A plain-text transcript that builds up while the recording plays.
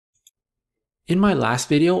In my last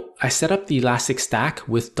video, I set up the Elastic Stack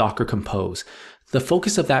with Docker Compose. The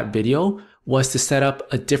focus of that video was to set up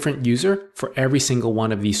a different user for every single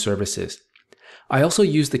one of these services. I also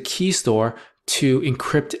used the Keystore to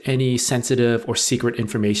encrypt any sensitive or secret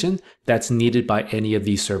information that's needed by any of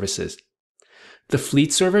these services. The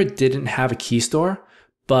Fleet server didn't have a Keystore,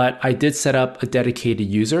 but I did set up a dedicated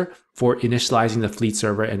user for initializing the Fleet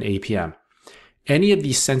server and APM. Any of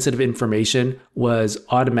the sensitive information was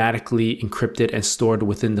automatically encrypted and stored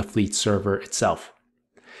within the Fleet server itself.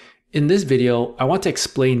 In this video, I want to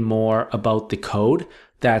explain more about the code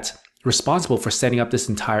that's responsible for setting up this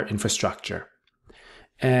entire infrastructure.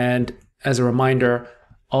 And as a reminder,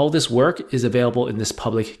 all this work is available in this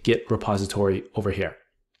public Git repository over here.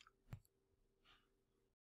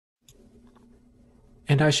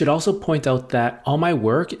 And I should also point out that all my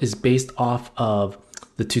work is based off of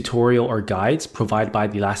the tutorial or guides provided by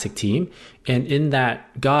the Elastic team. And in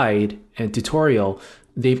that guide and tutorial,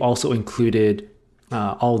 they've also included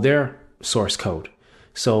all their source code.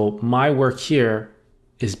 So my work here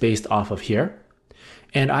is based off of here.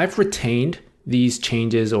 And I've retained these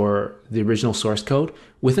changes or the original source code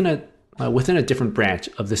within a different branch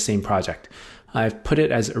of the same project. I've put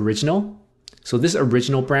it as original. So this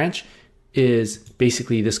original branch is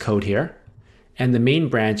basically this code here. And the main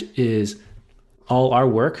branch is all our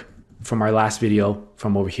work from our last video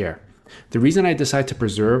from over here. The reason I decided to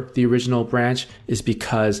preserve the original branch is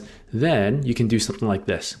because then you can do something like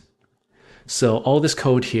this. So all this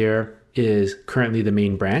code here is currently the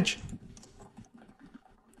main branch.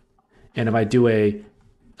 And if I do a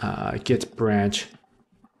git branch,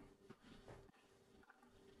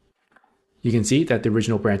 you can see that the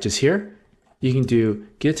original branch is here. You can do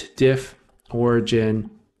git diff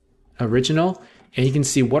origin original, and you can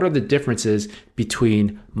see what are the differences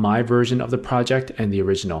between my version of the project and the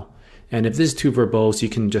original. And if this is too verbose, you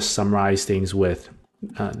can just summarize things with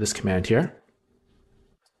this command here.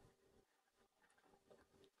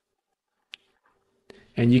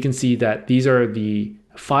 And you can see that these are the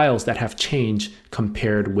files that have changed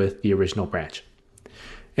compared with the original branch.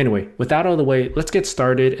 Anyway, with that out of the way, let's get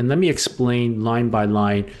started and let me explain line by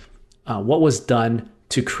line what was done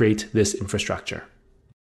to create this infrastructure.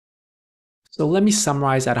 So let me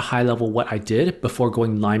summarize at a high level what I did before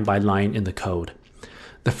going line by line in the code.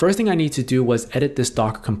 The first thing I need to do was edit this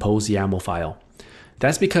Docker Compose YAML file.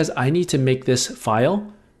 That's because I need to make this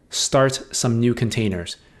file start some new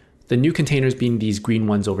containers. The new containers being these green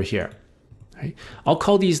ones over here. Right? I'll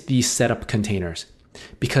call these the setup containers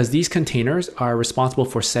because these containers are responsible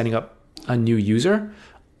for setting up a new user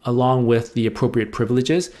along with the appropriate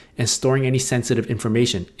privileges and storing any sensitive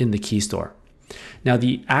information in the Keystore. Now,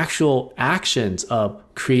 the actual actions of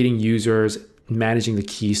creating users, managing the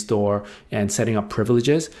Keystore, and setting up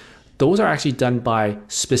privileges, those are actually done by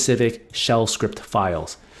specific shell script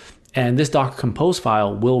files. And this Docker Compose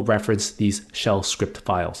file will reference these shell script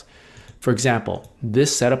files. For example,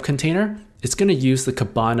 this setup container, it's going to use the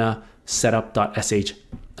Kibana Setup.sh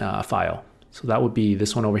file. So that would be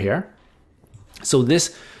this one over here. So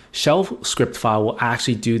this shell script file will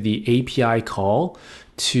actually do the API call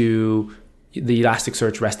to the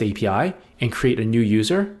Elasticsearch REST API and create a new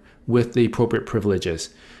user with the appropriate privileges.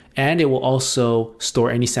 And it will also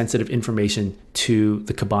store any sensitive information to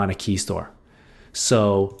the Kibana Keystore.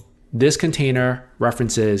 So this container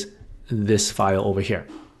references this file over here.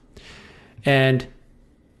 And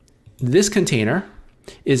this container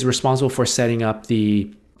is responsible for setting up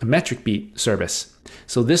the Metricbeat service.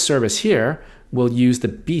 So this service here will use the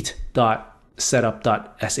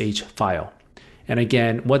beat.setup.sh file. And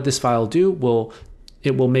again, what this file will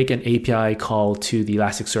make an API call to the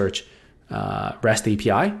Elasticsearch REST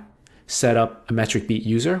API, set up a Metricbeat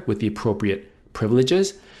user with the appropriate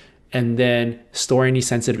privileges, and then store any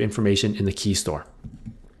sensitive information in the Keystore.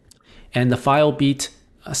 And the Filebeat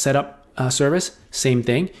Setup service, same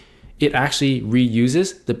thing. It actually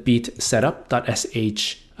reuses the beat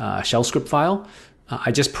setup.sh shell script file.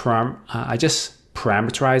 I just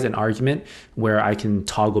parameterize an argument where I can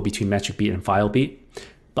toggle between Metricbeat and Filebeat,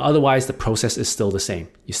 but otherwise the process is still the same.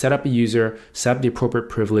 You set up a user, set up the appropriate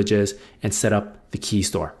privileges, and set up the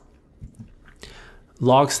Keystore.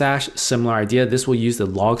 Logstash, similar idea. This will use the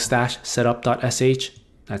Logstash Setup.sh.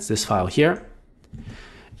 That's this file here.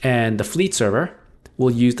 And the Fleet server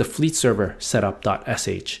will use the Fleet server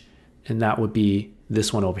Setup.sh, and that would be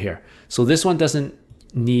this one over here. So this one doesn't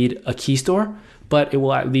need a Keystore, but it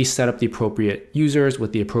will at least set up the appropriate users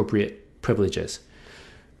with the appropriate privileges.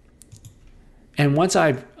 And once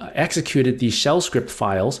I've executed these shell script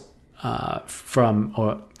files from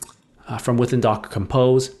within Docker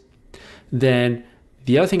Compose, then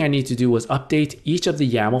the other thing I need to do was update each of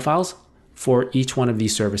the YAML files for each one of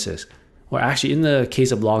these services. Or actually, in the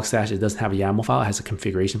case of Logstash, it doesn't have a YAML file, it has a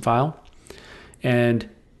configuration file. And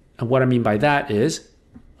what I mean by that is,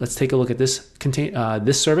 let's take a look at this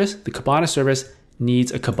service. The Kibana service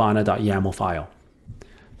needs a kibana.yaml file.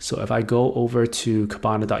 So if I go over to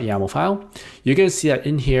kibana.yaml file, you're going to see that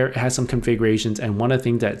in here it has some configurations, and one of the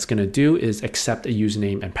things that it's going to do is accept a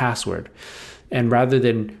username and password. And rather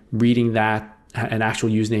than reading that, an actual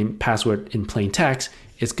username password in plain text,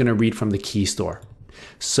 it's going to read from the Keystore.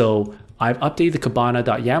 So I've updated the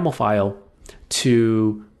kibana.yaml file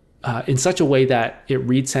to in such a way that it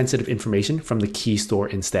reads sensitive information from the Keystore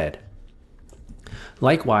instead.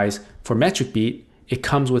 Likewise, for Metricbeat, it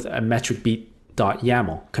comes with a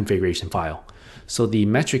Metricbeat.yaml configuration file. So the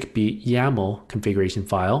Metricbeat YAML configuration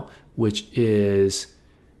file, which is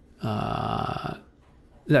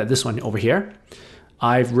this one over here,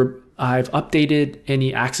 I've updated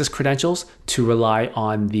any access credentials to rely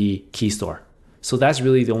on the Keystore. So that's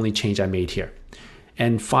really the only change I made here.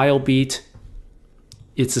 And Filebeat,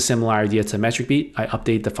 it's a similar idea to Metricbeat. I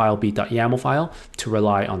update the Filebeat.yaml file to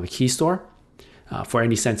rely on the Keystore for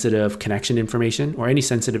any sensitive connection information or any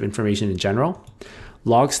sensitive information in general.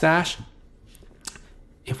 Logstash,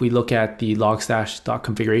 if we look at the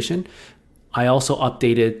logstash.configuration, I also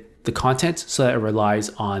updated the content so that it relies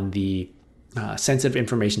on the sensitive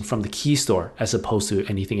information from the Keystore as opposed to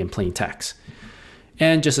anything in plain text.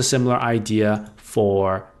 And just a similar idea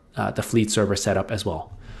for the fleet server setup as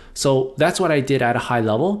well. So that's what I did at a high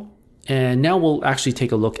level. And now we'll actually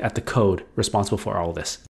take a look at the code responsible for all of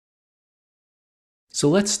this. So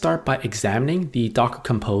let's start by examining the Docker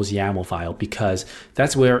Compose YAML file, because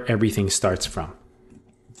that's where everything starts from.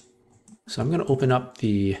 So I'm going to open up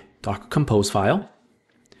the Docker Compose file.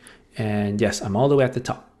 And yes, I'm all the way at the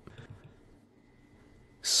top.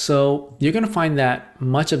 So you're going to find that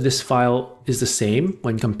much of this file is the same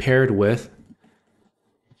when compared with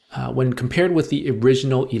the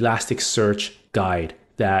original Elasticsearch guide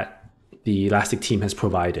that the Elastic team has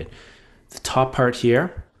provided. The top part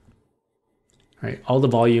here, right, all the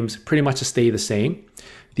volumes pretty much stay the same.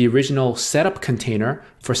 The original setup container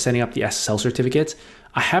for setting up the SSL certificates,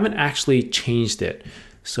 I haven't actually changed it.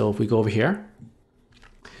 So if we go over here,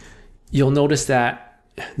 you'll notice that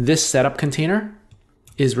this setup container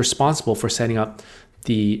is responsible for setting up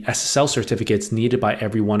the SSL certificates needed by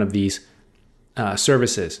every one of these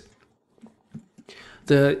services.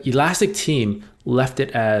 The Elastic team left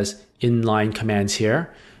it as inline commands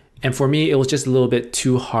here. And for me, it was just a little bit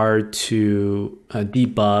too hard to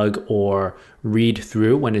debug or read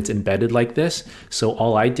through when it's embedded like this. So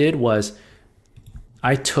all I did was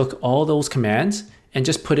I took all those commands and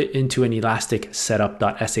just put it into an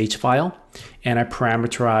elasticsetup.sh file. And I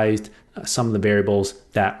parameterized some of the variables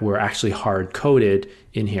that were actually hard coded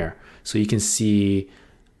in here. So you can see,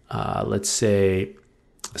 let's say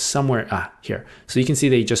somewhere here. So you can see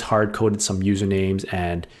they just hard coded some usernames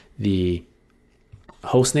and the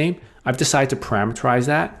host name. I've decided to parameterize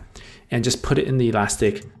that and just put it in the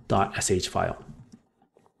elastic.sh file,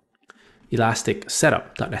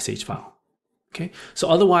 elasticsetup.sh file. Okay. So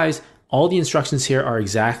otherwise, all the instructions here are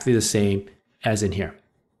exactly the same as in here.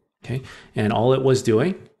 Okay. And all it was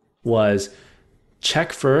doing was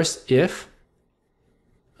check first if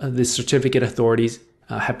the certificate authorities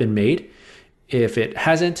have been made. If it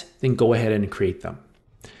hasn't, then go ahead and create them.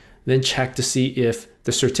 Then check to see if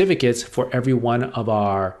the certificates for every one of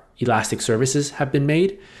our Elastic services have been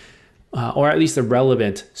made, or at least the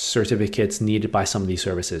relevant certificates needed by some of these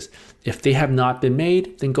services. If they have not been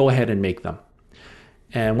made, then go ahead and make them.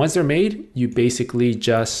 And once they're made, you basically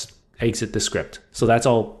just exit the script. So that's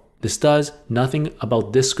all this does. Nothing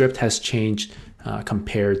about this script has changed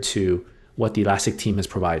compared to what the Elastic team has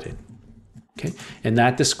provided. Okay, and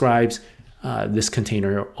that describes this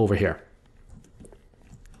container over here.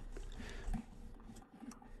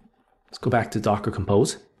 Let's go back to Docker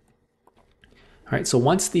Compose. All right, so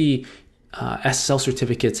once the SSL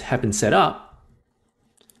certificates have been set up,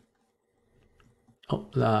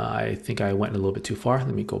 I think I went a little bit too far.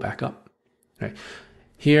 Let me go back up. All right,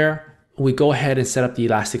 here we go ahead and set up the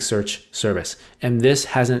Elasticsearch service, and this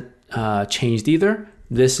hasn't changed either.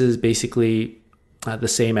 This is basically the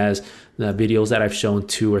same as the videos that I've shown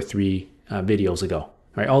 2 or 3 videos ago.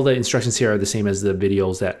 Right, all the instructions here are the same as the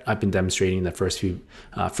videos that I've been demonstrating in the first 3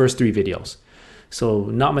 videos. So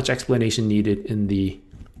not much explanation needed in the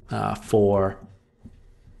for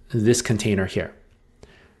this container here.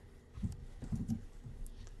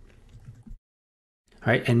 All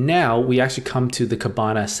right, and now we actually come to the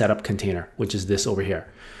Kibana Setup container, which is this over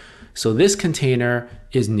here. So this container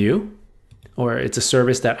is new, or it's a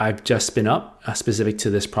service that I've just spin up specific to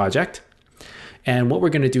this project. And what we're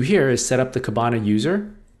going to do here is set up the Kibana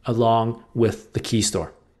user along with the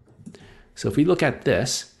Keystore. So if we look at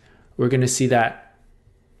this, we're going to see that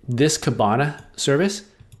this Kibana service,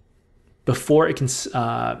 before it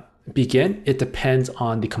can begin, it depends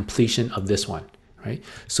on the completion of this one, right?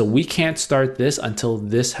 So we can't start this until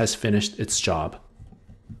this has finished its job.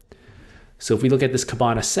 So if we look at this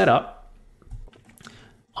Kibana setup,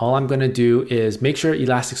 all I'm going to do is make sure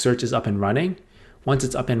Elasticsearch is up and running. Once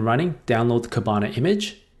it's up and running, download the Kibana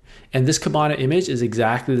image. And this Kibana image is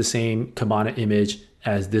exactly the same Kibana image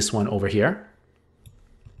as this one over here.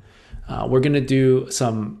 We're going to do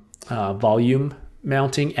some volume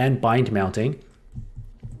mounting and bind mounting.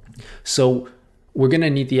 So we're going to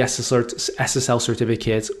need the SSL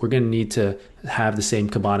certificates. We're going to need to have the same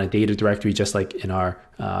Kibana data directory, just like in our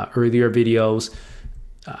earlier videos.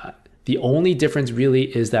 The only difference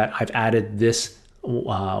really is that I've added this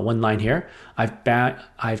one line here. I've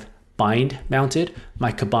bind mounted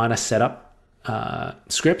my Kibana setup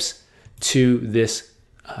scripts to this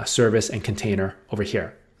service and container over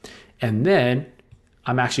here. And then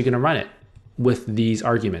I'm actually going to run it with these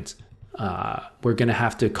arguments. We're going to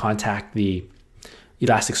have to contact the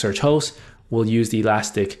Elasticsearch host. We'll use the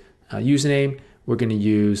Elastic username. We're going to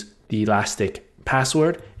use the Elastic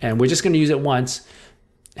password, and we're just going to use it once.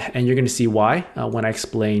 And you're going to see why when I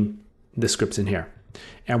explain the scripts in here.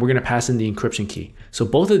 And we're going to pass in the encryption key. So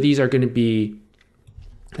both of these are going to be,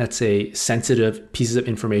 let's say, sensitive pieces of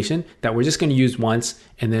information that we're just going to use once,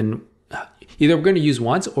 and then either we're going to use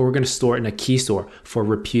once or we're going to store it in a Keystore for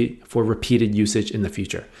repeated usage in the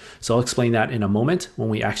future. So I'll explain that in a moment when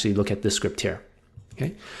we actually look at this script here.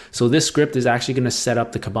 Okay, so this script is actually going to set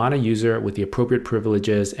up the Kibana user with the appropriate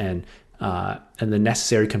privileges and the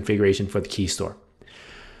necessary configuration for the Keystore.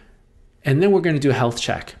 And then we're going to do a health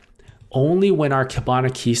check. Only when our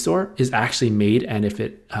Kibana Keystore is actually made, and if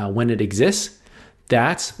it when it exists,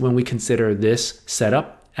 that's when we consider this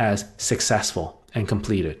setup as successful and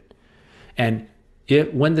completed. And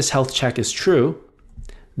when this health check is true,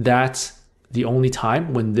 that's the only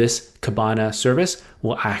time when this Kibana service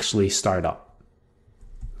will actually start up.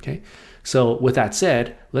 Okay, so with that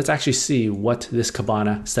said, let's actually see what this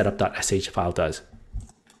Kibana setup.sh file does.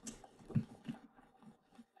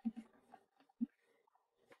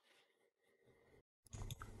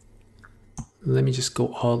 Let me just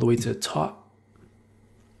go all the way to the top.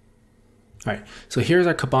 All right, so here's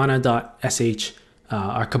our Kibana.sh,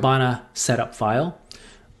 our Kibana setup file.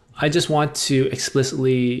 I just want to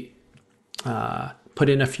explicitly put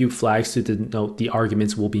in a few flags to denote the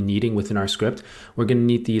arguments we'll be needing within our script. We're going to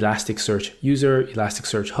need the Elasticsearch user,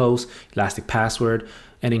 Elasticsearch host, Elastic password,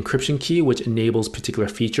 an encryption key, which enables particular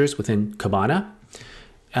features within Kibana.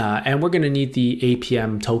 And we're going to need the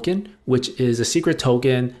APM token, which is a secret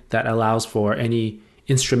token that allows for any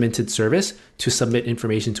instrumented service to submit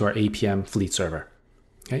information to our APM fleet server.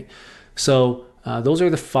 Okay, so those are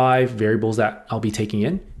the 5 variables that I'll be taking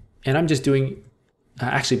in. And I'm just doing,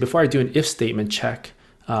 actually, before I do an if statement check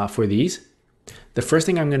for these, the first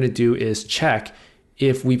thing I'm going to do is check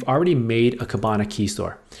if we've already made a Kibana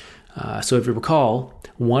Keystore. So if you recall,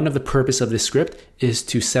 one of the purpose of this script is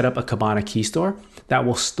to set up a Kibana Keystore that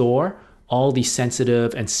will store all the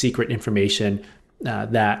sensitive and secret information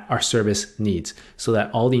that our service needs, so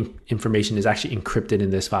that all the information is actually encrypted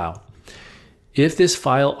in this file. If this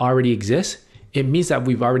file already exists, it means that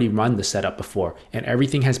we've already run the setup before and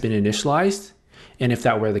everything has been initialized. And if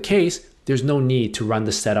that were the case, there's no need to run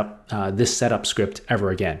the setup, this setup script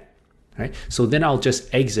ever again. Right? So then I'll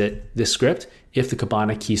just exit this script if the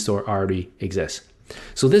Kibana Keystore already exists.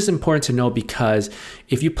 So this is important to know, because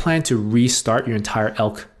if you plan to restart your entire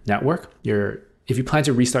ELK network, if you plan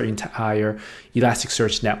to restart your entire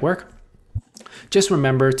Elasticsearch network, just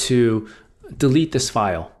remember to delete this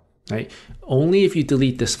file. Right? Only if you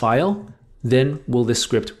delete this file, then will this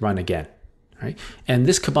script run again. Right? And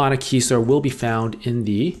this Kibana Keystore will be found in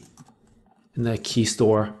the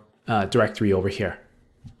Keystore directory over here.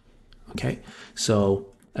 Okay, so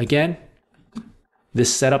again,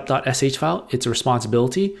 this setup.sh file, it's a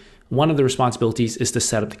responsibility. One of the responsibilities is to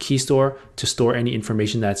set up the Keystore to store any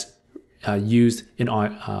information that's used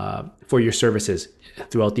for your services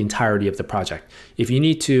throughout the entirety of the project. If you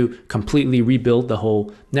need to completely rebuild the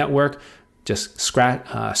whole network, just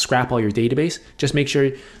scrap all your database, just make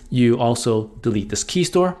sure you also delete this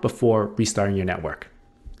Keystore before restarting your network.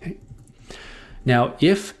 Okay. Now,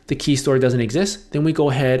 if the Keystore doesn't exist, then we go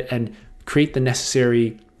ahead and create the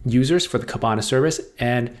necessary users for the Kibana service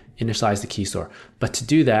and initialize the Keystore. But to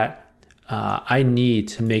do that, I need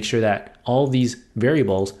to make sure that all these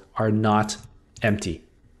variables are not empty.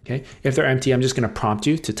 Okay, if they're empty, I'm just going to prompt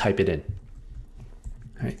you to type it in.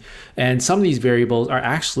 right? And some of these variables are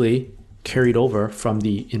actually carried over from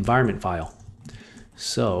the environment file.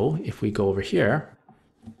 So if we go over here,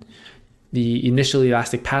 the initial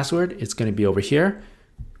elastic password is going to be over here,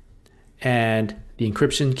 and the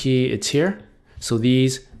encryption key, it's here. So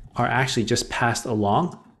these are actually just passed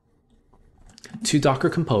along to Docker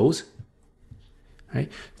Compose. Right?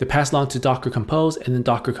 They pass along to Docker Compose, and then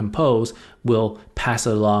Docker Compose will pass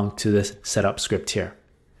it along to this setup script here.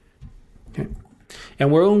 Okay. And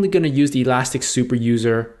we're only going to use the Elastic Super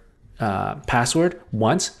User password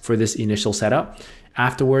once for this initial setup.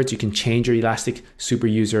 Afterwards, you can change your Elastic Super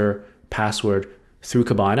User password through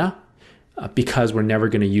Kibana because we're never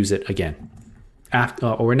going to use it again.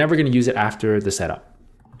 Or we're never going to use it after the setup.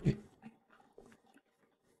 Okay.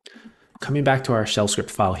 Coming back to our shell script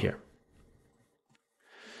file here.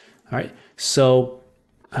 All right, so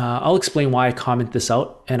I'll explain why I comment this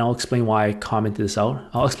out, and I'll explain why I commented this out.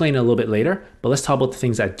 I'll explain it a little bit later, but let's talk about the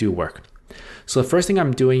things that do work. So the first thing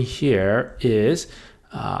I'm doing here is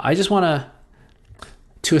I just want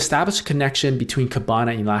to establish a connection between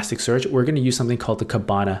Kibana and Elasticsearch. We're going to use something called the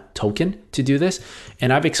Kibana token to do this,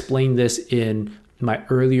 and I've explained this in my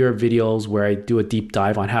earlier videos where I do a deep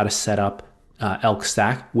dive on how to set up Elk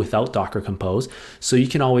Stack without Docker Compose. So you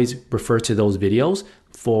can always refer to those videos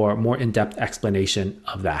for more in-depth explanation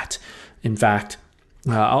of that. In fact,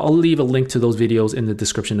 I'll leave a link to those videos in the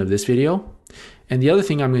description of this video. And the other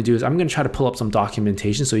thing I'm going to do is I'm going to try to pull up some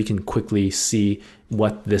documentation so you can quickly see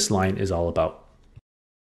what this line is all about.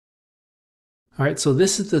 All right, so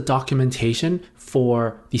this is the documentation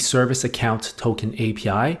for the service account token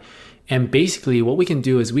API. And basically what we can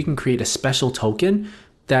do is we can create a special token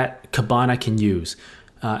that Kibana can use.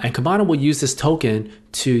 And Kibana will use this token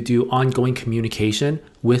to do ongoing communication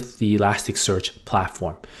with the Elasticsearch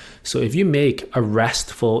platform. So if you make a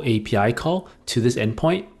RESTful API call to this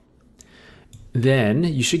endpoint, then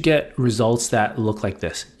you should get results that look like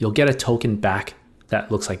this. You'll get a token back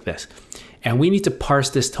that looks like this. And we need to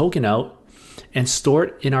parse this token out and store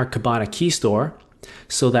it in our Kibana Keystore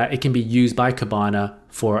so that it can be used by Kibana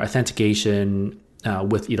for authentication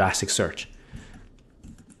with Elasticsearch.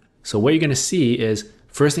 So what you're going to see is,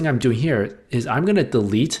 first thing I'm doing here is I'm going to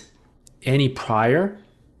delete any prior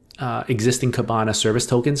existing Kibana service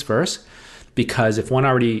tokens first, because if one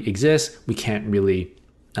already exists, we can't really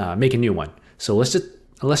make a new one. So let's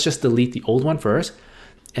just delete the old one first,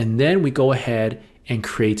 and then we go ahead and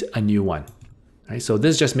create a new one. Right? So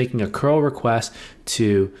this is just making a curl request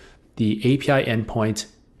to the API endpoint,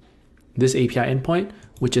 this API endpoint,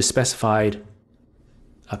 which is specified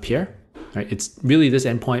up here. Right? It's really this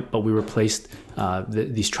endpoint, but we replaced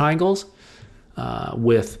these triangles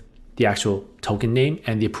with the actual token name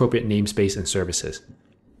and the appropriate namespace and services.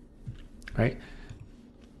 Right?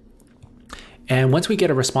 And once we get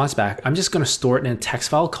a response back, I'm just going to store it in a text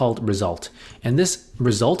file called result. And this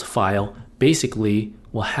result file basically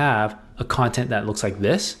will have a content that looks like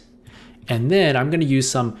this. And then I'm going to use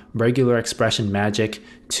some regular expression magic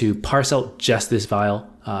to parse out just this file,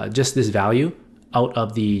 just this value out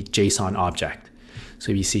of the JSON object.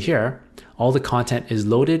 So if you see here, all the content is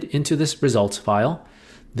loaded into this results file.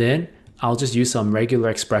 Then I'll just use some regular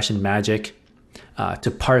expression magic to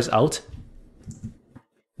parse out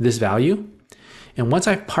this value. And once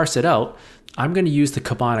I parse it out, I'm going to use the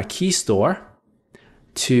Kibana Keystore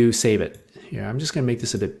to save it. Here, I'm just going to make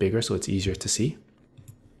this a bit bigger so it's easier to see.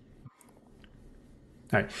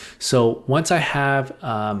 All right, so once I have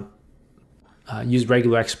used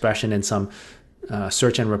regular expression and some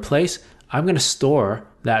search and replace, I'm going to store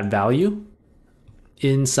that value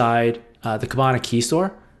inside the Kibana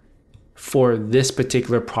Keystore for this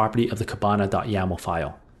particular property of the Kibana.yaml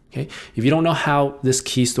file. Okay, if you don't know how this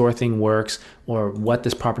Keystore thing works or what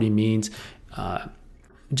this property means, I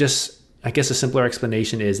guess a simpler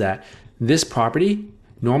explanation is that this property,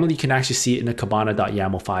 normally you can actually see it in a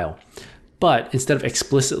Kibana.yaml file. But instead of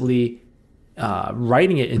explicitly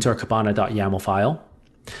writing it into our Kibana.yaml file,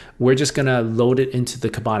 we're just going to load it into the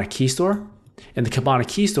Kibana Keystore. And the Kibana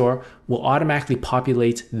Keystore will automatically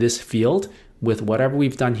populate this field with whatever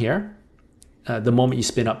we've done here the moment you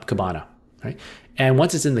spin up Kibana. Right? And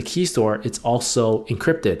once it's in the Keystore, it's also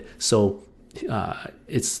encrypted. So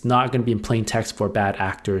it's not going to be in plain text for bad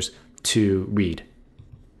actors to read.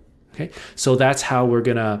 Okay, so that's how we're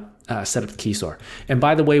going to set up the Keystore. And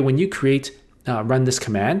by the way, when you run this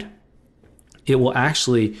command, it will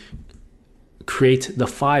actually create the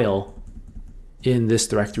file in this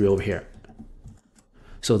directory over here.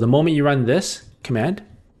 So the moment you run this command,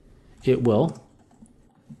 it will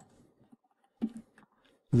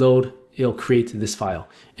load, it'll create this file.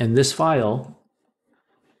 And this file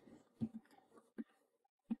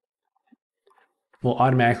will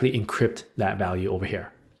automatically encrypt that value over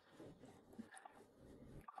here.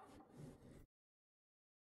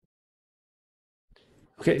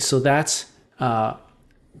 Okay, so that's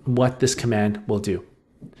what this command will do.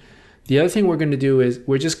 The other thing we're going to do is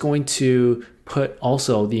we're just going to put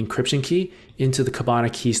also the encryption key into the Kibana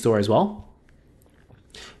Keystore as well.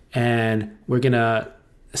 And we're going to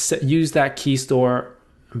use that Keystore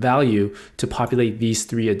value to populate these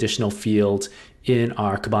 3 additional fields in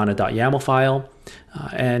our Kibana.yaml file.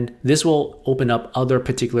 And this will open up other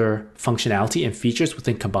particular functionality and features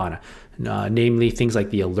within Kibana, namely things like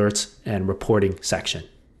the alerts and reporting section.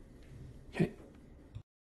 Okay.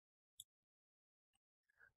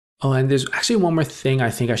 Oh, and there's actually one more thing I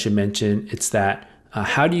think I should mention. It's that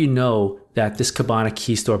how do you know that this Kibana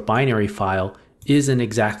Keystore binary file is in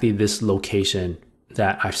exactly this location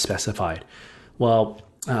that I've specified? Well,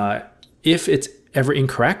 if it's ever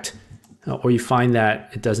incorrect, or you find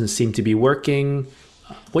that it doesn't seem to be working,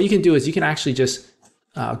 what you can do is you can actually just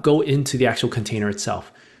go into the actual container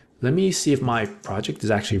itself. Let me see if my project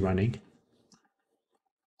is actually running.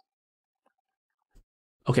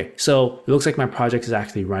 Okay, so it looks like my project is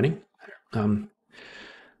actually running. Let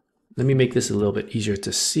me make this a little bit easier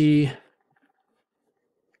to see.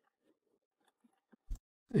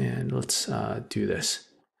 And let's do this.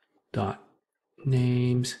 Dot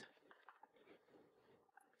names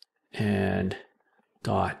and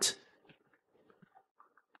dot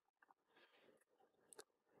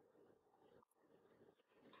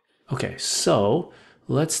okay, so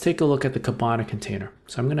let's take a look at the Kibana container.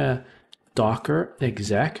 So I'm going to docker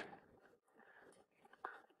exec,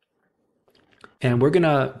 and we're going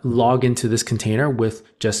to log into this container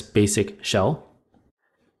with just basic shell.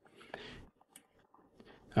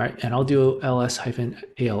 All right, and I'll do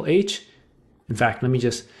ls-alh. In fact, let me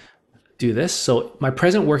just do this. So my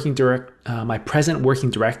present working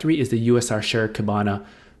directory is the USR shared Kibana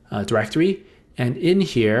directory, and in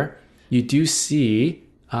here you do see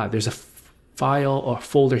there's a file or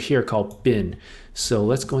folder here called bin. So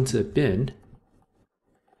let's go into the bin,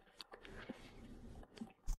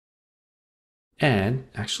 and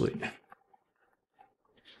actually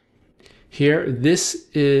here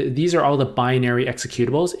these are all the binary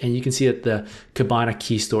executables, and you can see that the Kibana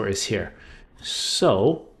Keystore is here.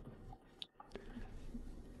 So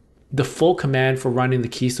the full command for running the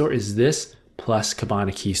Keystore is this plus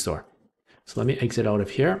Kibana Keystore. So let me exit out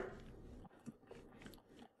of here.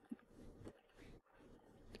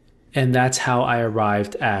 And that's how I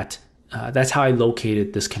arrived at, that's how I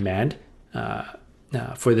located this command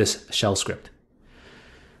for this shell script.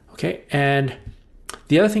 Okay, and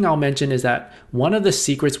the other thing I'll mention is that one of the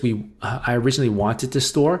secrets I originally wanted to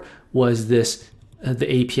store was this the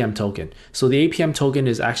APM token. So the APM token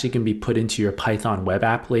is actually going to be put into your Python web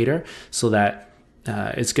app later, so that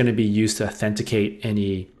it's going to be used to authenticate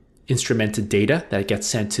any instrumented data that gets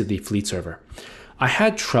sent to the Fleet server. I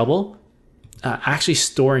had trouble actually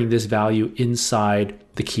storing this value inside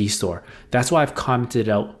the Keystore. That's why I've commented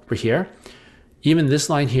out over here. Even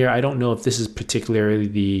this line here, I don't know if this is particularly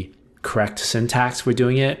the correct syntax for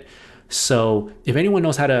doing it. So if anyone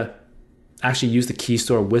knows how to actually use the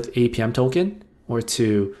Keystore with APM token, or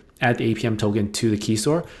to add the APM token to the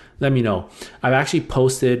Keystore, let me know. I've actually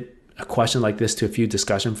posted a question like this to a few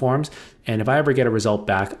discussion forums, and if I ever get a result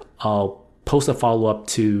back, I'll post a follow-up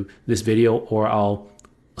to this video, or I'll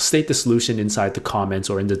state the solution inside the comments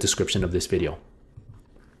or in the description of this video.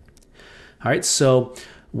 All right, so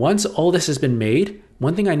once all this has been made,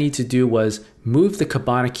 one thing I need to do was move the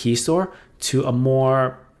Kibana Keystore to a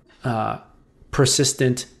more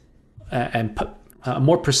persistent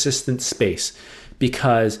space,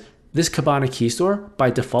 because this Kibana Keystore by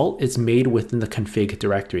default is made within the config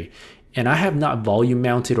directory, and I have not volume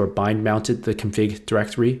mounted or bind mounted the config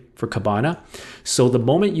directory for Kibana. So the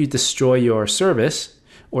moment you destroy your service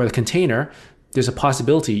or the container, there's a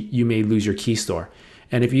possibility you may lose your Keystore.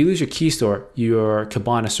 And if you lose your Keystore, your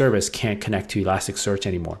Kibana service can't connect to Elasticsearch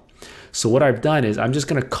anymore. So what I've done is I'm just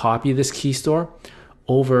going to copy this Keystore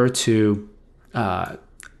over to a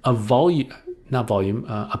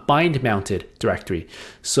bind mounted directory.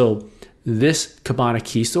 So this Kibana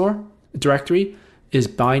Keystore directory is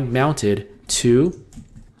bind mounted to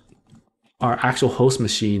our actual host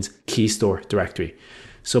machine's Keystore directory.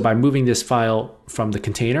 So by moving this file from the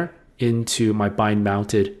container into my bind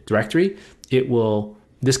mounted directory,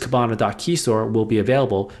 this Kibana.Keystore will be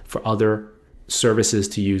available for other services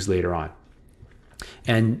to use later on.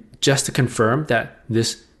 And just to confirm that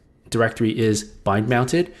this directory is bind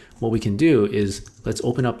mounted, what we can do is let's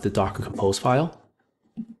open up the Docker Compose file.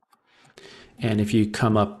 And if you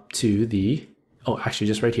come up to actually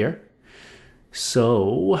just right here.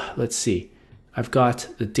 So let's see. I've got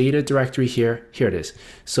the data directory here. Here it is.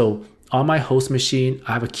 So on my host machine,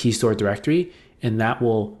 I have a Keystore directory, and that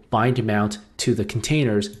will bind and mount to the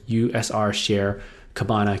containers USR share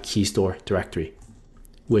Kibana Keystore directory,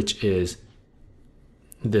 which is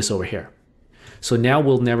this over here. So now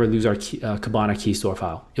we'll never lose our Kibana Keystore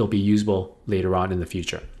file. It'll be usable later on in the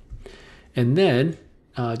future. And then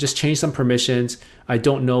just change some permissions. I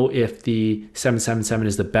don't know if the 777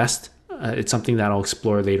 is the best. It's something that I'll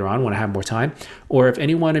explore later on when I have more time. Or if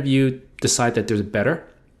any one of you decide that there's a better,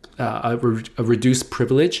 a reduced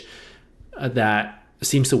privilege that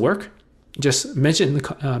seems to work, just mention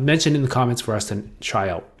in the comments for us to try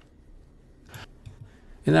out.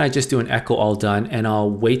 And then I just do an echo all done, and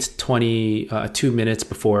I'll wait 2 minutes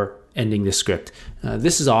before ending the script.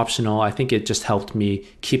 This is optional. I think it just helped me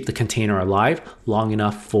keep the container alive long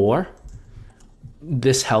enough for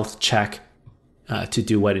this health check to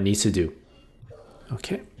do what it needs to do.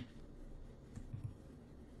 Okay.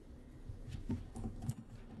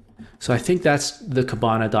 So I think that's the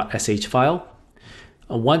Kibana.sh file.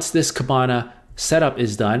 Once this Kibana setup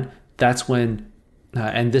is done, that's when,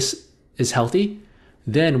 and this is healthy,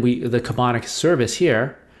 then the Kibana service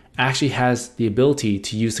here actually has the ability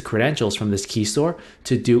to use the credentials from this Keystore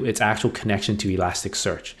to do its actual connection to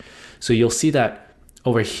Elasticsearch. So you'll see that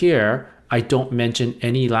over here, I don't mention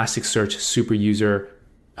any Elasticsearch super user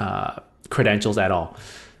credentials at all.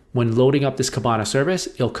 When loading up this Kibana service,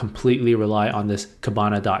 it'll completely rely on this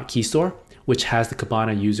Kibana.Keystore, which has the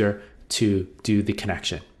Kibana user to do the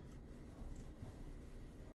connection.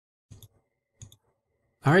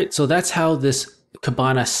 All right, so that's how this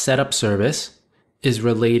Kibana setup service is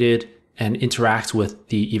related and interacts with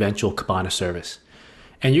the eventual Kibana service.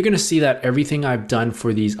 And you're going to see that everything I've done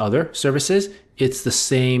for these other services, it's the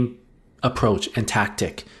same approach and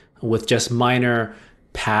tactic with just minor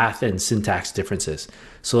path and syntax differences.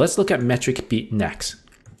 So let's look at Metricbeat next.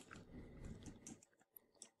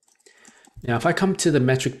 Now, if I come to the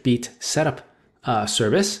Metricbeat Setup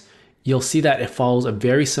service, you'll see that it follows a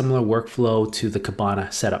very similar workflow to the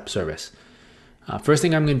Kibana Setup service. First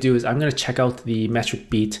thing I'm going to do is I'm going to check out the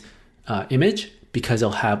Metricbeat image, because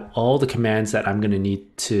it'll have all the commands that I'm going to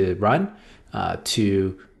need to run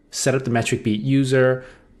to set up the Metricbeat user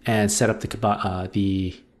and set up the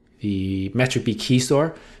Metricbeat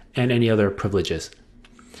Keystore and any other privileges.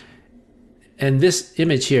 And this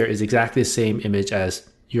image here is exactly the same image as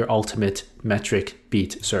your ultimate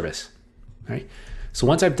Metricbeat service, right? So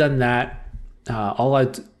once I've done that, all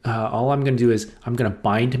I'm going to do is I'm going to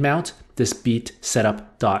bind mount this beat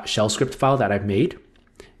setup.shell script file that I've made,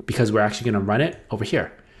 because we're actually going to run it over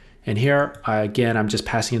here. And here, again, I'm just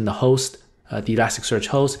passing in the host, the Elasticsearch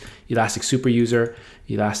host, Elastic superuser,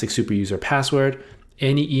 Elastic superuser password,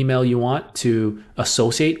 any email you want to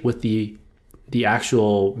associate with the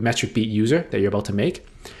actual Metricbeat user that you're about to make.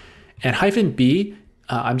 And -b,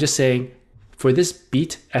 I'm just saying for this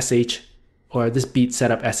beat sh or this beat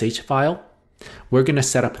setup sh file, we're going to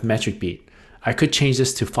set up Metricbeat. I could change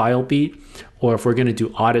this to Filebeat, or if we're going to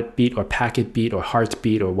do audit beat or packet beat or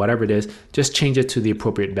heartbeat or whatever it is, just change it to the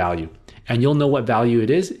appropriate value. And you'll know what value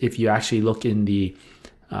it is if you actually look in the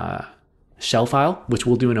shell file, which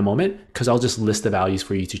we'll do in a moment, because I'll just list the values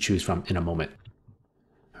for you to choose from in a moment.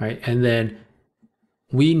 All right, and then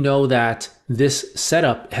we know that this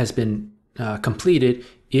setup has been completed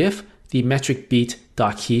if the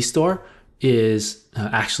Metricbeat.Keystore is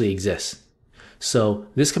actually exists. So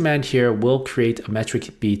this command here will create a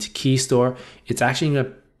Metricbeat Keystore. It's actually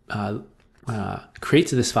going to create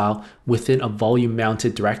this file within a volume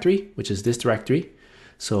mounted directory, which is this directory.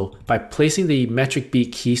 So by placing the Metricbeat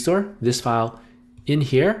Keystore, this file in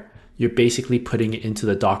here, you're basically putting it into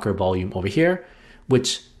the Docker volume over here,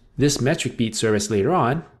 which this Metricbeat service later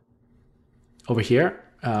on over here,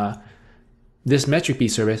 this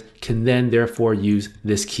Metricbeat service can then therefore use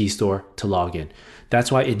this Keystore to log in.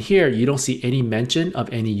 That's why in here, you don't see any mention of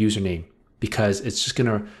any username, because it's just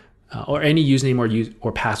gonna, or any username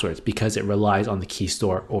or passwords, because it relies on the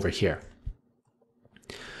Keystore over here.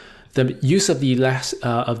 The use of the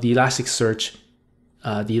Elasticsearch,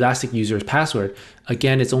 the Elastic user's password,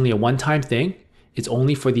 again, it's only a one-time thing. It's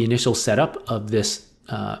only for the initial setup of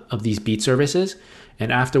these beat services.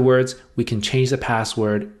 And afterwards, we can change the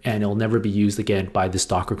password and it'll never be used again by this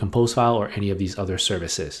Docker Compose file or any of these other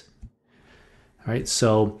services. All right,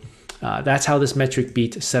 so that's how this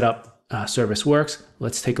Metricbeat setup service works.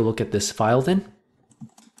 Let's take a look at this file then.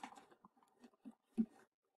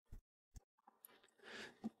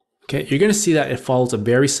 Okay, you're going to see that it follows a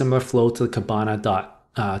very similar flow to the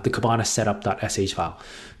Kibana setup.sh file.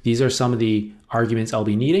 These are some of the arguments I'll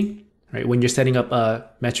be needing. Right, when you're setting up a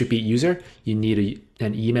Metricbeat user, you need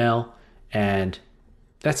an email And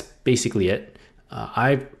that's basically it.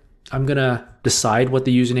 I'm gonna decide what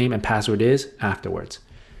the username and password is afterwards.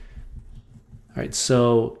 All right,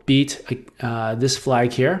 so beat, this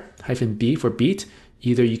flag here, -b for beat,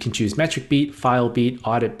 either you can choose Metricbeat, Filebeat,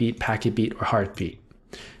 Auditbeat, Packetbeat, or Heartbeat.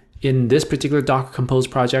 In this particular Docker Compose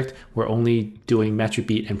project, we're only doing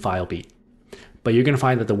Metricbeat and Filebeat. But you're gonna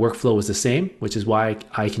find that the workflow is the same, which is why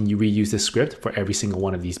I can reuse this script for every single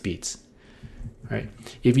one of these beats. All right,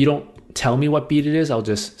 if you don't tell me what beat it is, I'll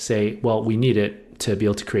just say, well, we need it to be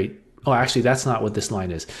able to create. Oh, actually, that's not what this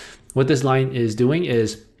line is. What this line is doing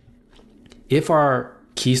is, if our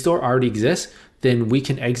Keystore already exists, then we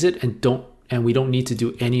can exit and we don't need to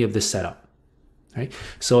do any of this setup. Right?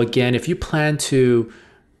 So again, if you plan to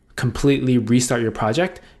completely restart your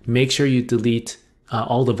project, make sure you delete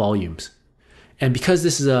all the volumes. And because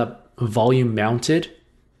this is a volume mounted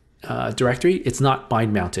directory, it's not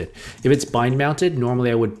bind mounted. If it's bind mounted,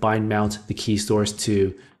 normally I would bind mount the Keystores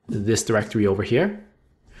to this directory over here.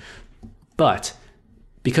 But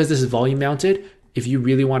because this is volume mounted, if you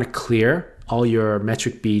really want to clear all your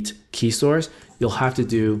Metricbeat Keystores, you'll have to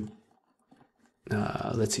do,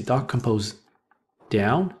 let's see, doc compose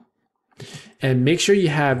down, and make sure you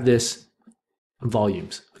have this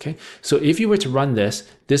volumes. Okay, so if you were to run this,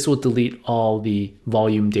 this will delete all the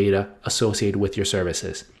volume data associated with your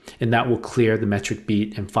services, and that will clear the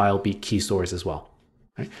Metricbeat and Filebeat Keystores as well.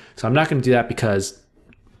 Right? So I'm not going to do that because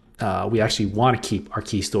we actually want to keep our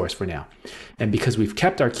Keystores for now, and because we've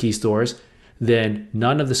kept our Keystores, then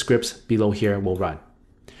none of the scripts below here will run.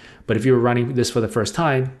 But if you're running this for the first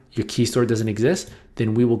time, your Keystore doesn't exist,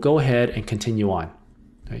 then we will go ahead and continue on.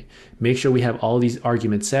 Right? Make sure we have all these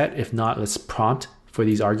arguments set. If not, let's prompt for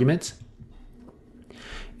these arguments.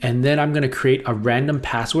 And then I'm going to create a random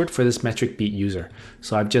password for this Metricbeat user.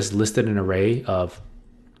 So I've just listed an array of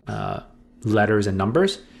letters and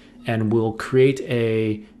numbers, and we'll create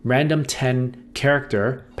a random 10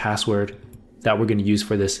 character password that we're going to use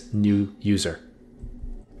for this new user.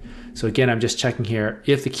 So again, I'm just checking here.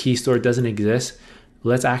 If the Keystore doesn't exist,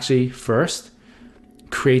 let's actually first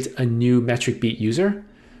create a new Metricbeat user.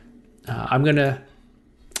 I'm going to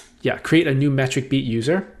create a new Metricbeat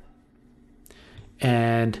user.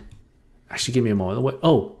 And actually, give me a moment.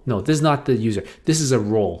 Oh, no, this is not the user. This is a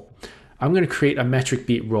role. I'm going to create a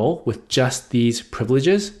Metricbeat role with just these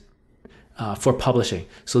privileges for publishing.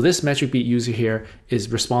 So this Metricbeat user here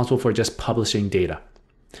is responsible for just publishing data.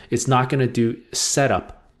 It's not going to do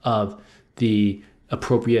setup of the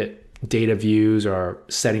appropriate data views or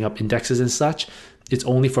setting up indexes and such. It's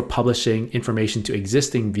only for publishing information to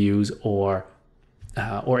existing views or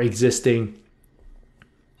existing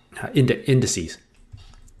indices.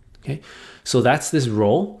 Okay, so that's this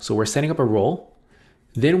role. So we're setting up a role.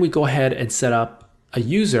 Then we go ahead and set up a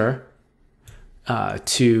user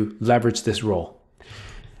to leverage this role.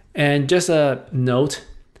 And just a note,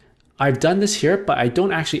 I've done this here, but I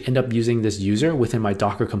don't actually end up using this user within my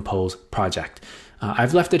Docker Compose project.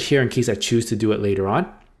 I've left it here in case I choose to do it later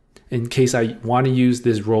on, in case I want to use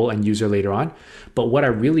this role and user later on. But what I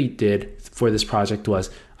really did for this project was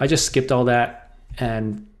I just skipped all that,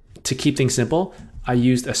 and to keep things simple, I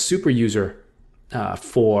used a super user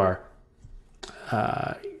for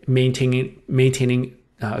maintaining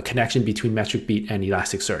a connection between Metricbeat and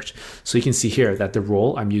Elasticsearch. So you can see here that the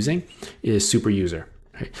role I'm using is super user.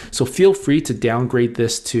 Right? So feel free to downgrade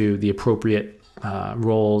this to the appropriate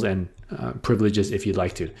roles and privileges if you'd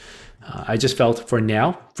like to. I just felt for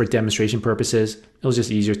now, for demonstration purposes, it was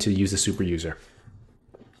just easier to use the super user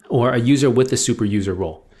or a user with the super user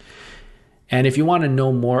role. And if you want to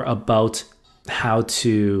know more about how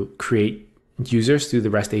to create users through the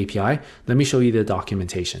REST API, let me show you the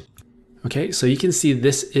documentation. Okay, so you can see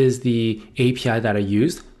this is the API that I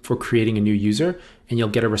used for creating a new user, and you'll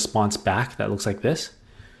get a response back that looks like this.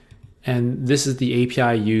 And this is the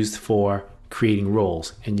API used for creating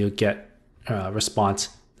roles, and you'll get a response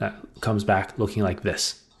that comes back looking like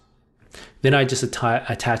this. Then I just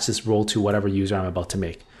attach this role to whatever user I'm about to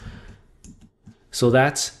make. So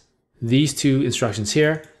that's these two instructions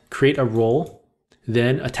here: create a role,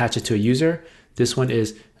 then attach it to a user. This one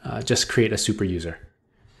is just create a super user.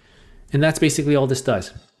 And that's basically all this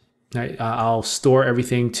does. Right? I'll store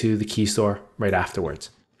everything to the Keystore right afterwards.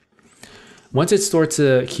 Once it's stored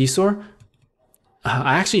to Keystore,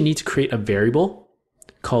 I actually need to create a variable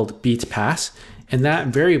called beatPass, and that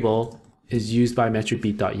variable is used by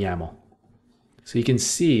metricbeat.yaml. So you can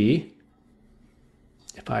see,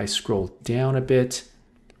 if I scroll down a bit,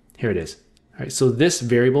 here it is. All right, so this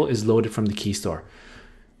variable is loaded from the Keystore.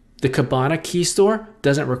 The Kibana Keystore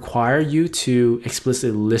doesn't require you to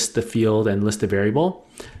explicitly list the field and list the variable,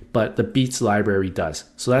 but the Beats library does.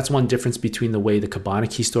 So that's one difference between the way the Kibana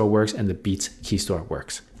Keystore works and the Beats Keystore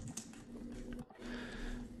works.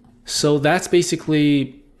 So that's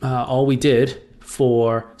basically all we did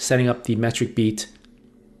for setting up the Metricbeat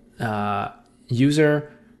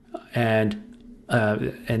user and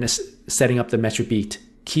setting up the Metricbeat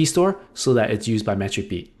Keystore so that it's used by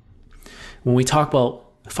Metricbeat. When we talk about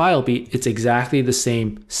Filebeat, it's exactly the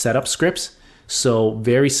same setup scripts, so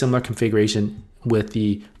very similar configuration with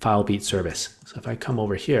the Filebeat service. So if I come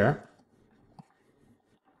over here,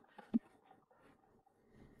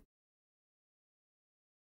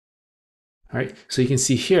 all right, so you can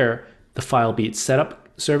see here the Filebeat Setup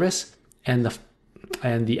service and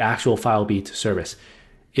the actual Filebeat service.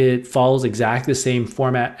 It follows exactly the same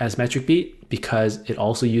format as Metricbeat because it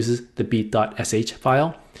also uses the beat.sh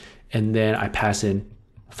file, and then I pass in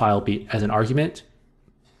Filebeat as an argument,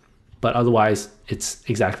 but otherwise it's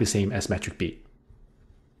exactly the same as Metricbeat.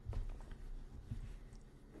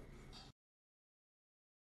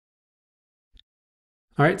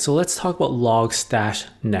 All right, so let's talk about Logstash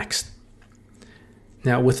next.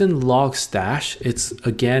 Now within Logstash, it's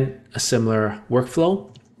again a similar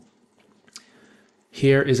workflow.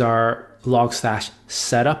 Here is our Logstash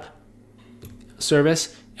Setup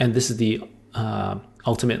service, and this is the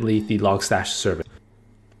ultimately the Logstash service.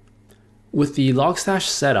 With the Logstash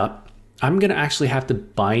Setup, I'm going to actually have to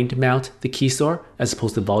bind mount the Keystore as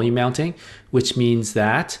opposed to volume mounting, which means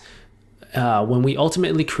that when we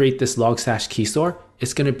ultimately create this Logstash Keystore,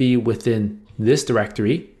 it's going to be within this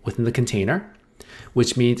directory, within the container,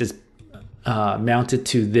 which means it's mounted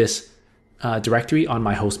to this directory on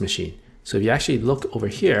my host machine. So if you actually look over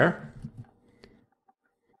here,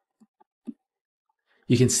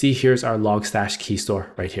 you can see here's our Logstash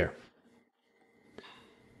Keystore right here.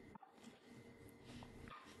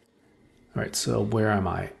 All right, so where am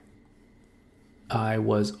I? I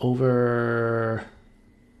was over.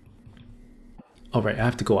 Oh, right, I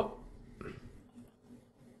have to go up.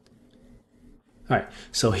 All right,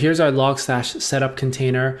 so here's our Logstash Setup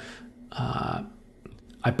container. I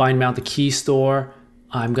bind mount the Keystore.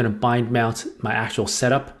 I'm going to bind mount my actual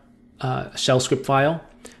setup shell script file.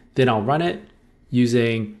 Then I'll run it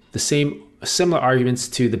using the similar arguments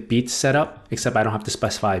to the Beats setup, except I don't have to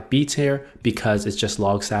specify Beats here because it's just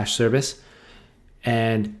Logstash service.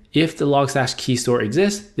 And if the Logstash Keystore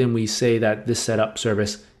exists, then we say that this setup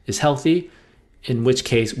service is healthy, in which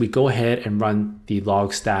case we go ahead and run the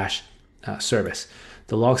Logstash service.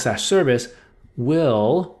 The Logstash service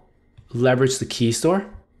will leverage the Keystore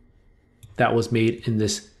that was made in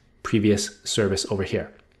this previous service over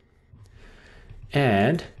here.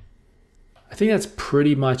 And I think that's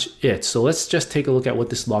pretty much it. So let's just take a look at what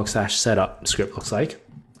this Logstash Setup script looks like.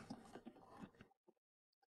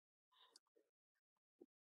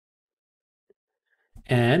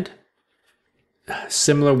 And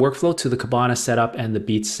similar workflow to the Kibana Setup and the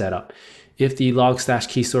Beats Setup. If the Logstash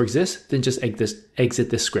Keystore exists, then just exit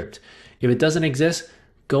this script. If it doesn't exist,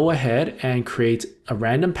 go ahead and create a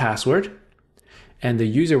random password. And the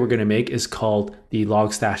user we're going to make is called the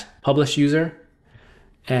Logstash Publish user.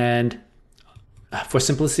 And for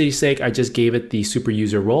simplicity's sake, I just gave it the super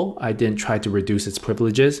user role. I didn't try to reduce its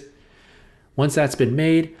privileges. Once that's been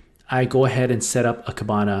made, I go ahead and set up a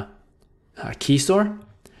Kibana Keystore.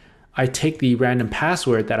 I take the random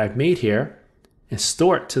password that I've made here and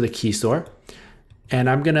store it to the Keystore. And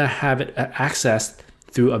I'm going to have it accessed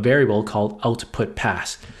through a variable called output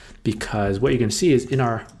pass, because what you're going to see is in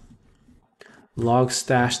our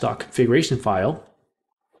logstash.configuration file,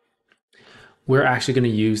 we're actually going to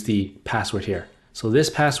use the password here. So this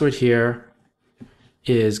password here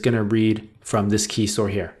is going to read from this Keystore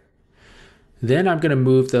here. Then I'm going to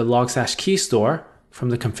move the Logstash Keystore from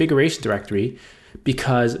the configuration directory,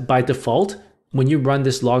 because by default, when you run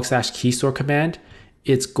this Logstash Keystore command,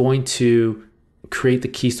 it's going to create the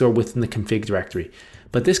Keystore within the config directory.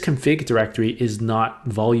 But this config directory is not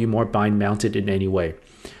volume or bind mounted in any way.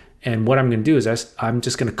 And what I'm going to do is I'm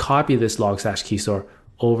just going to copy this Logstash Keystore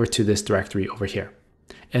over to this directory over here.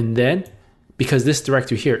 And then, because this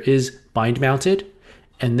directory here is bind mounted,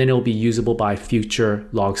 and then it'll be usable by future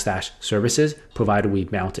Logstash services, provided we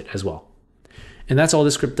mount it as well. And that's all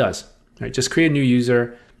this script does. Right, just create a new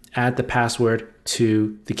user, add the password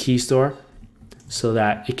to the Keystore so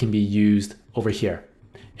that it can be used over here.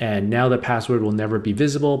 And now the password will never be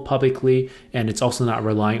visible publicly, and it's also not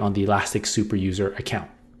relying on the Elastic super user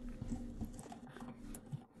account.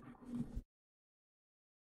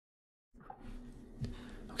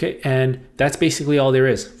 Okay, and that's basically all there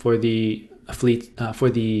is for the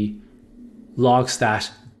Logstash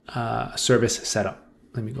service setup.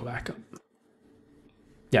 Let me go back up.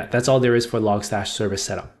 Yeah, that's all there is for Logstash service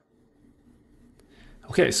setup.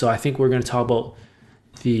 Okay, so I think we're going to talk about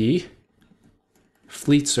the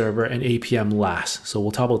fleet server and APM last. So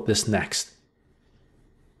we'll talk about this next.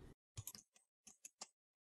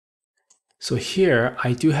 So here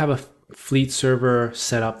I do have a fleet server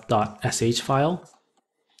setup.sh file,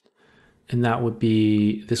 and that would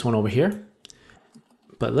be this one over here.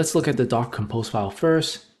 But let's look at the doc compose file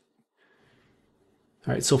first.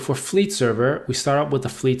 All right, so for fleet server, we start out with the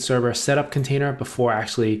fleet server setup container before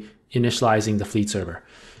actually initializing the fleet server.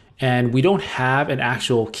 And we don't have an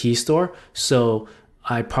actual Keystore, so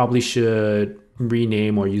I probably should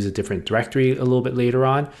rename or use a different directory a little bit later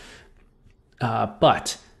on.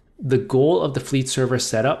 But the goal of the fleet server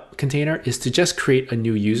setup container is to just create a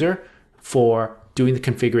new user for doing the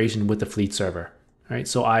configuration with the fleet server. All right,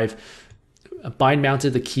 so I've bind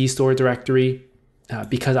mounted the Keystore directory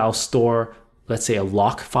because I'll store, let's say, a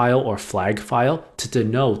lock file or flag file to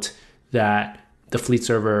denote that the fleet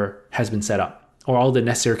server has been set up, or all the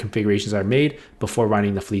necessary configurations are made before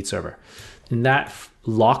running the fleet server. And that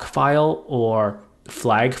lock file or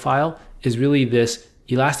flag file is really this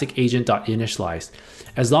elasticagent.initialized.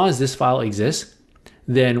 As long as this file exists,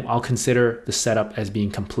 then I'll consider the setup as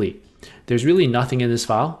being complete. There's really nothing in this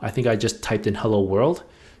file. I think I just typed in hello world,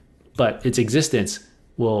 but its existence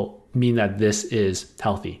will mean that this is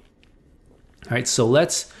healthy. All right, so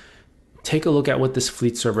let's take a look at what this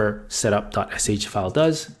fleet server setup.sh file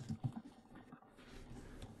does.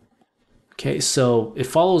 Okay, so it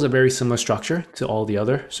follows a very similar structure to all the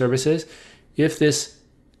other services. If this,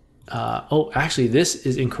 actually this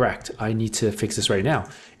is incorrect. I need to fix this right now.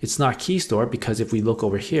 It's not Keystore because if we look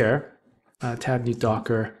over here, tab new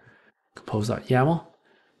docker compose.yaml,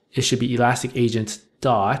 it should be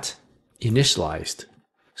elasticagent.initialized.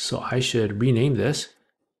 So I should rename this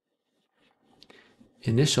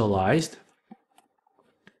initialized.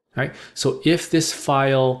 All right, so if this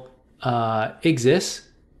file exists,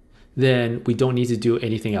 then we don't need to do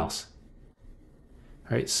anything else.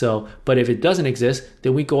 All right, so, but if it doesn't exist,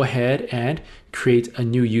 then we go ahead and create a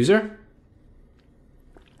new user.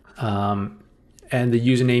 And the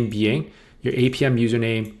username being your APM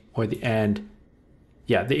username or the APM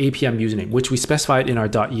username, which we specified in our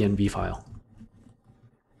 .env file.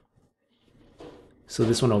 So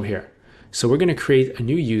this one over here. So we're going to create a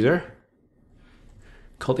new user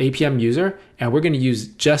called APM user, and we're going to use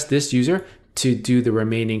just this user to do the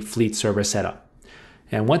remaining fleet server setup.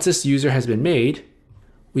 And once this user has been made,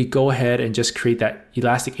 we go ahead and just create that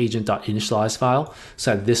elasticagent.initialize file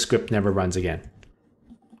so that this script never runs again.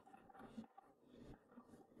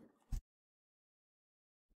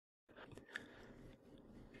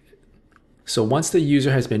 So once the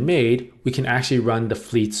user has been made, we can actually run the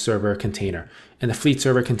fleet server container. And the fleet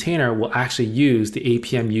server container will actually use the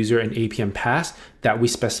APM user and APM pass that we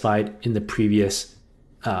specified in the previous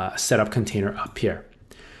setup container up here.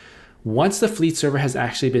 Once the fleet server has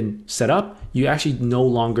actually been set up, you actually no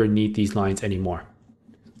longer need these lines anymore.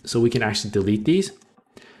 So we can actually delete these.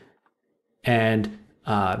 And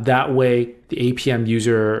that way the APM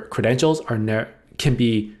user credentials can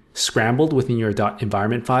be scrambled within your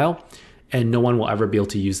 .environment file, and no one will ever be able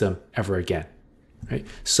to use them ever again. Right?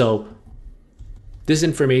 So this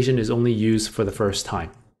information is only used for the first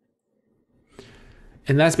time.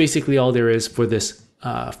 And that's basically all there is for this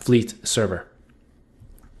fleet server.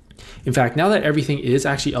 In fact, now that everything is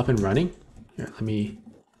actually up and running, here, let me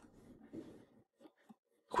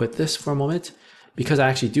quit this for a moment, because I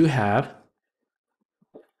actually do have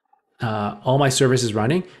all my services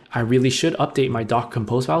running. I really should update my doc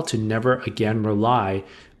compose file to never again rely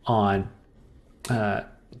on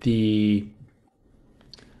the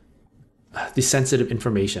sensitive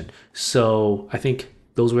information. So I think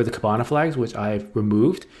those were the Kibana flags, which I've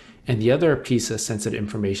removed. And the other piece of sensitive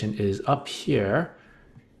information is up here.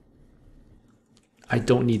 I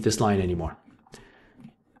don't need this line anymore.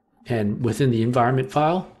 And within the environment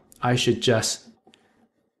file, I should just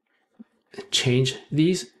change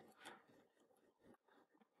these.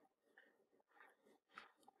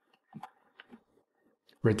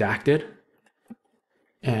 Redacted.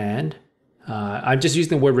 And I'm just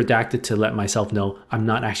using the word redacted to let myself know I'm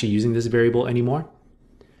not actually using this variable anymore.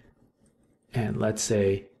 And let's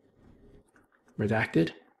say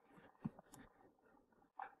redacted.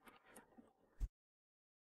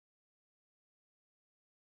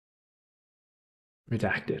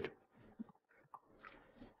 Redacted.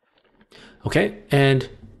 Okay, and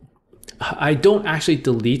I don't actually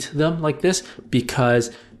delete them like this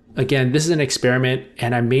because, again, this is an experiment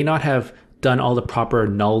and I may not have done all the proper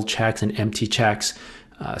null checks and empty checks.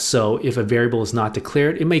 So if a variable is not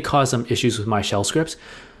declared, it may cause some issues with my shell scripts.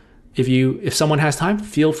 If someone has time,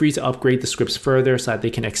 feel free to upgrade the scripts further so that they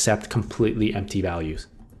can accept completely empty values.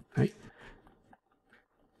 Right?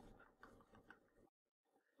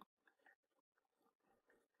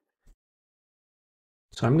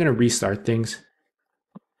 So I'm going to restart things.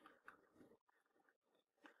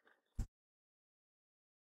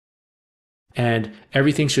 And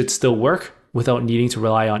everything should still work without needing to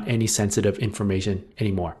rely on any sensitive information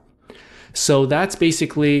anymore. So that's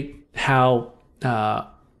basically how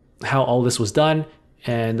all this was done,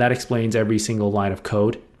 and that explains every single line of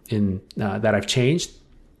code that I've changed.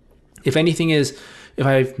 If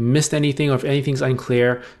I've missed anything or if anything's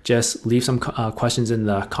unclear, just leave some questions in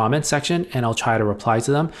the comments section and I'll try to reply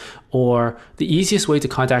to them. Or the easiest way to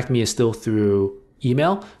contact me is still through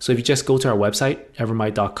email. So if you just go to our website,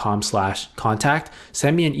 evermite.com/contact,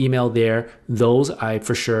 send me an email there. Those I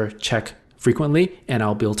for sure check frequently and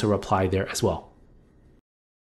I'll be able to reply there as well.